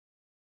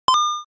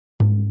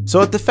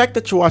So at the fact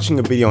that you're watching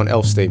a video on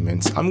else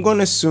statements, I'm going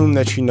to assume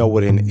that you know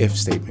what an if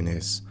statement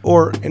is.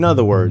 Or in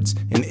other words,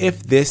 an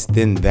if this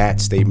then that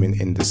statement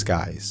in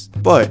disguise.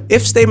 But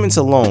if statements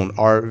alone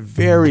are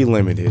very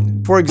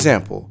limited. For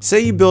example,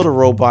 say you build a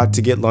robot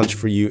to get lunch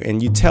for you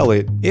and you tell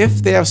it,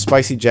 if they have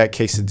spicy jack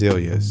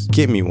quesadillas,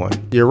 get me one.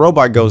 Your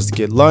robot goes to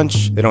get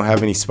lunch, they don't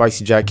have any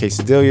spicy jack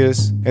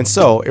quesadillas, and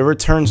so it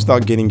returns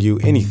without getting you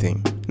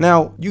anything.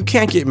 Now, you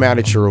can't get mad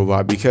at your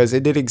robot because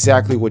it did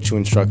exactly what you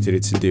instructed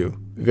it to do.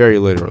 Very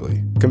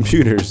literally.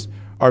 Computers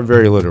are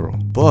very literal.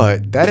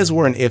 But that is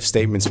where an if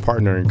statement's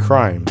partner in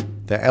crime,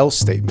 the else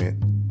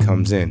statement,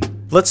 comes in.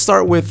 Let's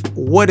start with,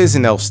 what is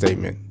an else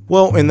statement?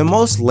 Well, in the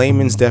most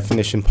layman's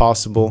definition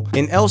possible,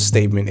 an else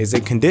statement is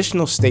a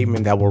conditional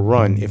statement that will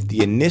run if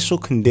the initial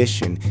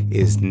condition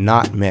is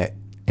not met.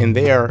 And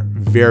they are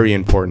very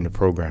important to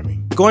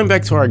programming. Going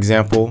back to our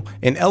example,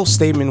 an else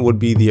statement would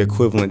be the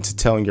equivalent to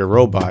telling your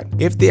robot,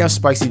 if they have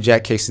spicy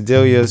jack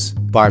quesadillas,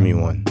 buy me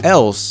one.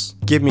 Else,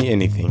 give me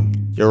anything.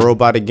 Your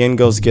robot again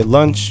goes to get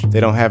lunch, they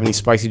don't have any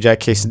spicy jack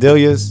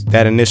quesadillas,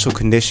 that initial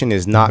condition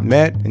is not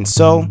met, and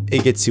so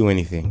it gets you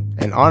anything.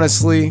 And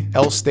honestly,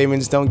 else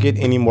statements don't get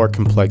any more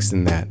complex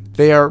than that.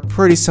 They are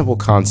pretty simple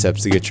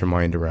concepts to get your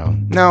mind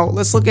around. Now,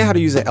 let's look at how to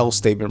use an else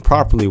statement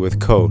properly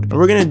with code. And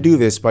we're going to do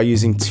this by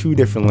using two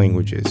different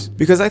languages,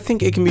 because I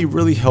think it can be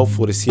really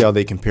helpful to see how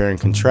they compare and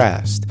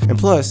contrast. And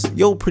plus,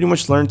 you'll pretty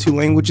much learn two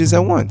languages at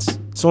once.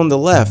 So on the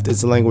left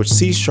is the language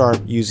C#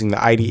 using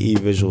the IDE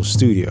Visual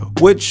Studio,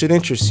 which should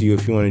interest you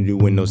if you want to do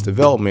Windows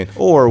development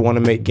or want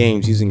to make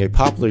games using a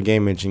popular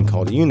game engine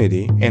called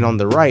Unity. And on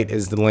the right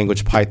is the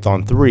language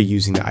Python 3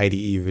 using the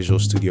IDE Visual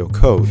Studio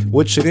Code,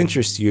 which should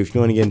interest you if you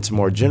want to get into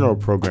more general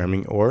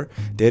programming or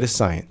data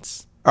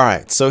science.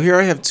 Alright, so here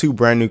I have two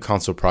brand new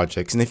console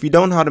projects, and if you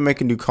don't know how to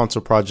make a new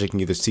console project in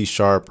either C#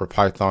 or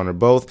Python or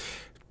both,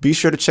 be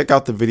sure to check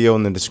out the video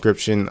in the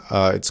description.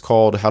 It's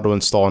called How to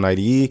Install an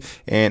IDE,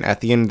 and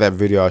at the end of that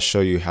video I'll show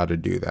you how to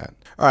do that.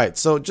 Alright,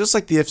 so just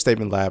like the if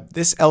statement lab,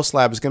 this else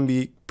lab is going to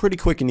be pretty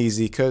quick and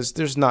easy because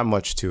there's not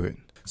much to it.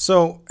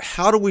 So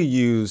how do we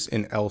use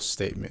an else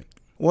statement?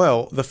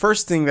 Well, the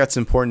first thing that's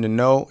important to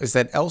know is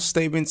that else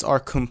statements are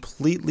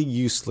completely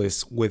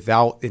useless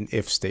without an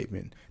if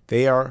statement.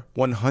 They are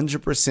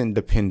 100%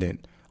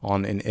 dependent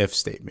on an if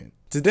statement.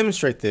 To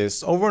demonstrate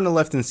this, over on the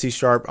left in C#,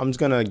 I'm just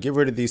going to get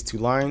rid of these two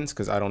lines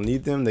because I don't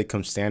need them. They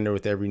come standard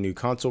with every new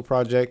console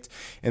project.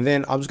 And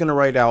then I'm just going to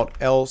write out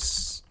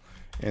else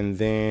and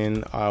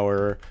then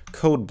our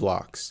code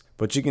blocks.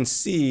 But you can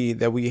see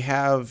that we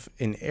have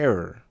an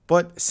error.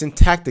 But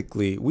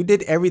syntactically, we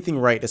did everything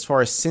right as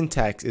far as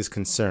syntax is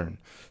concerned.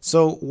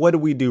 So what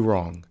did we do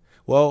wrong?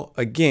 Well,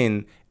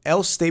 again,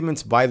 else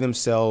statements by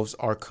themselves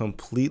are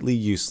completely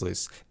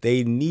useless.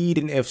 They need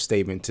an if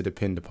statement to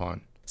depend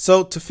upon.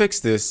 So to fix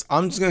this,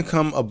 I'm just going to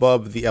come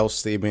above the else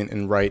statement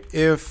and write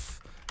if,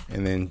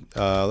 and then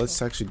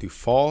let's actually do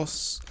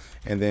false,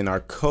 and then our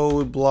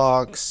code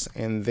blocks,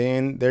 and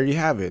then there you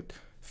have it,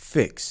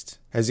 fixed.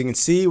 As you can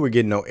see, we're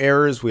getting no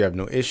errors, we have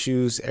no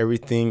issues,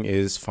 everything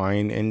is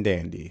fine and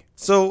dandy.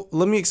 So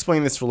let me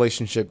explain this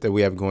relationship that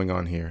we have going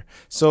on here.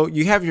 So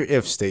you have your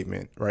if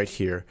statement right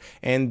here,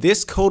 and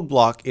this code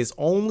block is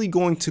only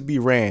going to be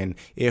ran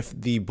if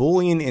the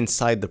boolean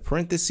inside the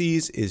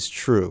parentheses is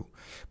true.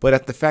 But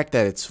at the fact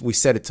that we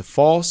set it to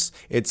false,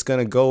 it's going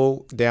to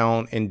go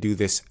down and do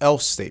this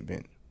else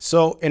statement.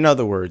 So in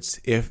other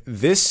words, if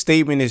this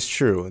statement is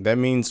true, that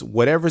means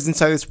whatever's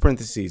inside this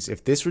parentheses,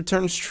 if this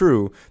returns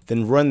true,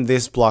 then run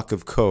this block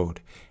of code.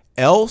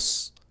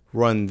 Else,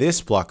 run this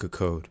block of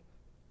code.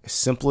 As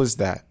simple as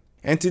that.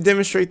 And to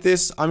demonstrate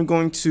this, I'm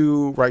going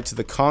to write to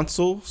the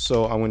console.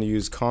 So I'm going to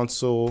use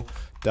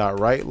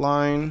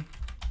console.writeLine.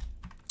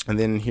 And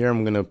then here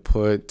I'm going to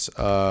put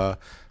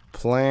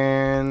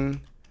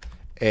plan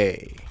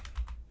A,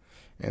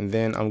 and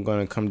then I'm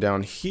going to come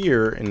down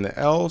here in the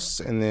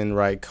else and then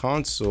write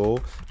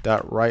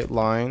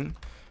console.writeLine,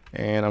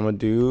 and I'm going to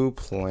do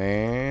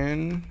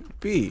plan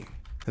B.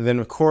 And then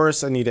of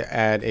course I need to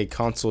add a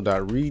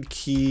console.read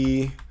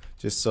key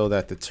just so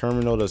that the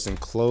terminal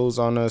doesn't close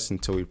on us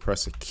until we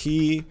press a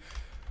key.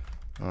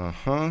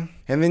 And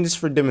then just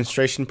for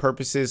demonstration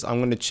purposes, I'm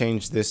going to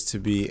change this to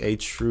be a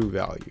true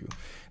value.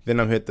 Then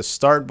I'm hit the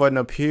start button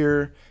up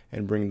here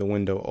and bring the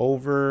window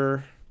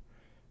over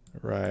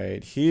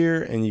right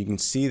here, and you can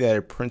see that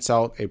it prints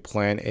out a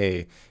plan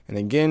A. And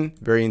again,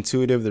 very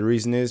intuitive. The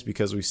reason is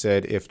because we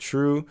said if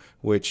true,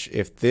 which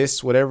if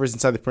this whatever is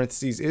inside the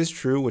parentheses is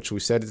true, which we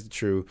said is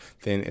true,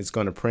 then it's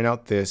going to print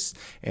out this.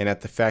 And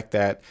at the fact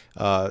that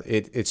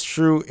it's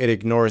true, it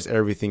ignores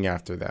everything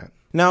after that.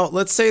 Now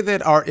let's say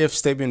that our if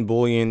statement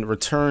boolean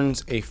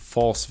returns a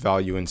false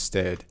value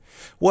instead.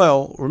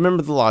 Well,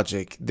 remember the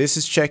logic. This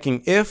is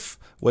checking if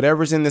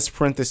whatever's in this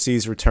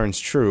parentheses returns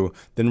true,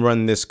 then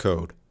run this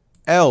code.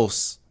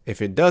 Else, if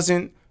it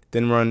doesn't,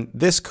 then run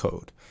this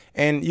code.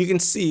 And you can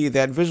see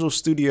that Visual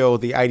Studio,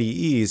 the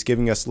IDE, is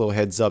giving us a little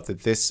heads up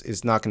that this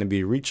is not going to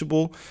be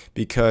reachable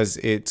because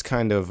it's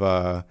kind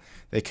of,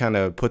 they kind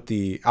of put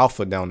the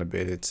alpha down a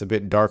bit. It's a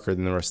bit darker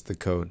than the rest of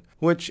the code,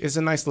 which is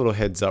a nice little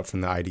heads up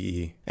from the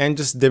IDE. And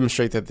just to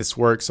demonstrate that this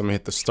works, I'm going to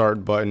hit the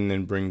start button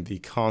and bring the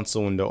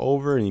console window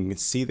over, and you can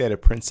see that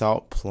it prints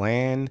out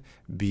plan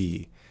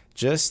B,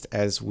 just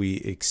as we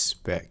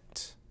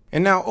expect.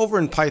 And now over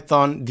in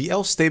Python, the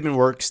else statement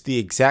works the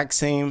exact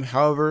same.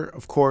 However,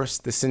 of course,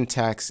 the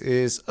syntax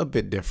is a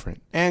bit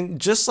different. And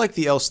just like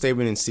the else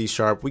statement in C#,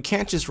 we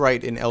can't just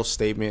write an else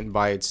statement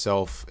by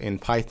itself in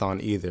Python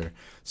either.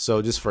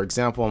 So just for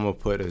example, I'm going to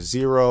put a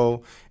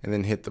 0 and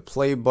then hit the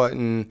play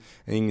button,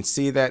 and you can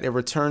see that it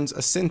returns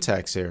a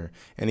syntax error.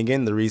 And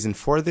again, the reason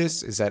for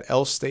this is that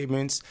else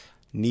statements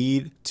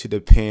need to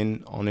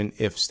depend on an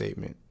if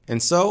statement.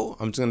 And so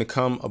I'm just going to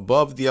come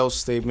above the else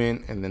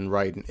statement and then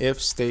write an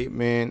if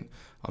statement.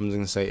 I'm just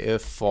going to say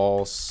if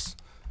false,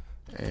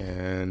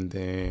 and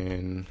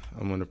then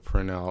I'm going to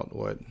print out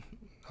what,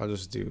 I'll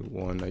just do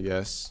 1, I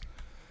guess.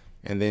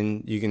 And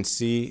then you can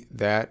see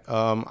that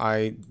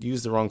I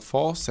used the wrong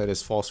false. That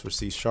is false for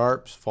C#,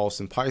 false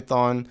in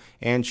Python,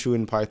 and true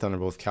in Python are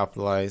both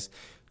capitalized.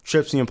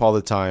 Trips me up all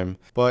the time,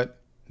 but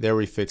there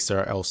we fixed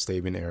our else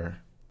statement error.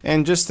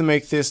 And just to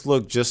make this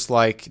look just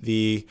like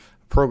the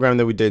program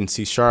that we did in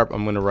C#, I'm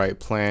going to write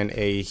plan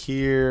A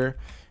here,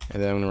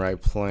 and then I'm going to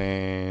write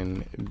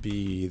plan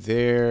B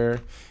there.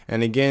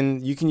 And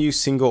again, you can use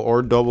single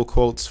or double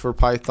quotes for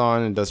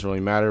Python. It doesn't really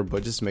matter,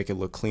 but just to make it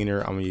look cleaner,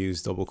 I'm going to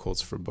use double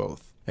quotes for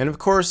both. And of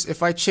course,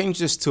 if I change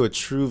this to a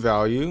true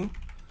value,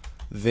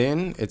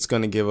 then it's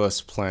going to give us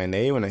plan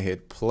A when I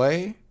hit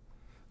play.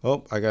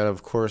 Oh, I got to,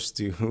 of course,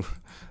 do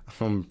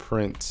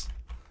print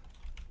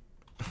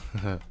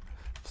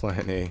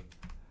plan A.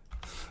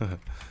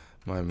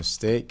 My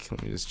mistake.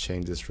 Let me just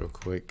change this real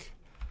quick.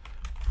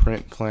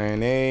 Print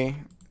plan A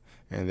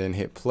and then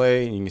hit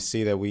play, and you can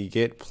see that we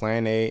get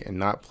plan A and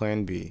not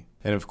plan B.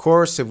 And of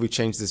course, if we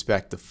change this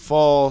back to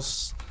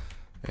false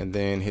and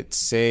then hit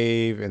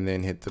save and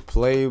then hit the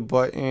play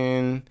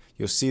button,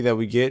 you'll see that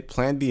we get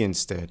plan B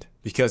instead.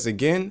 Because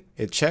again,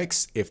 it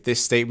checks if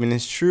this statement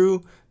is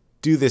true,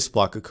 do this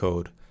block of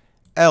code.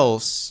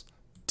 Else,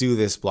 do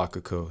this block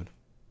of code.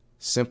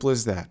 Simple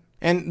as that.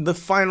 And the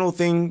final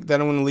thing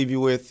that I'm going to leave you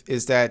with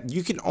is that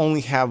you can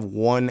only have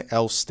one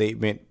else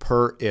statement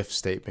per if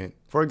statement.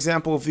 For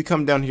example, if you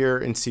come down here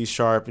in C#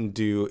 and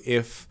do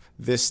if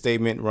this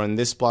statement, run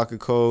this block of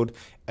code,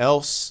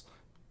 else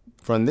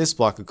run this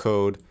block of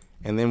code,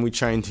 and then we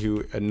try and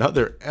do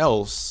another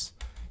else,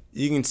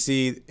 you can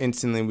see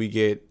instantly we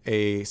get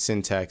a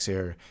syntax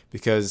error,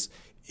 because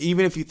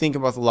even if you think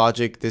about the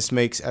logic, this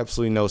makes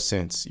absolutely no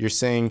sense. You're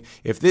saying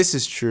if this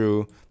is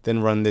true,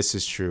 then run this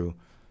is true.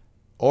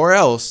 Or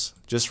else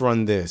just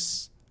run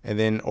this, and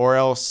then or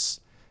else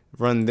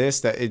run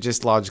this. That it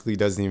just logically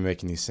doesn't even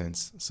make any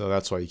sense. So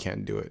that's why you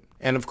can't do it.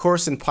 And of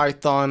course in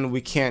Python we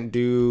can't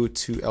do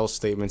two else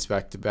statements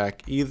back to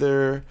back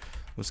either.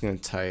 I'm just gonna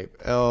type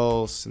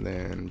else and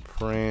then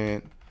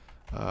print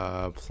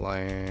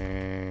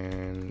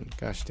plan,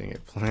 gosh dang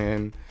it,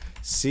 plan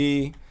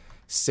C,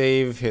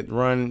 save, hit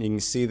run. You can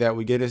see that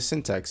we get a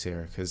syntax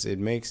error because it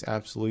makes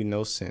absolutely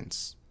no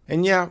sense.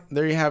 And yeah,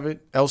 there you have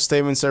it. Else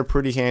statements are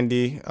pretty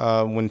handy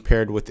when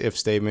paired with if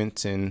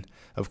statements. And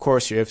of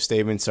course, your if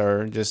statements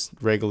are just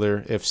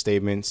regular if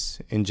statements,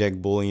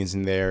 inject booleans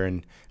in there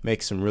and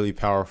make some really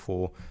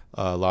powerful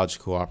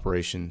logical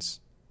operations.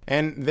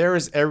 And there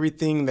is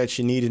everything that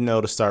you need to know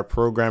to start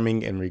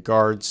programming in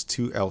regards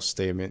to else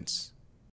statements.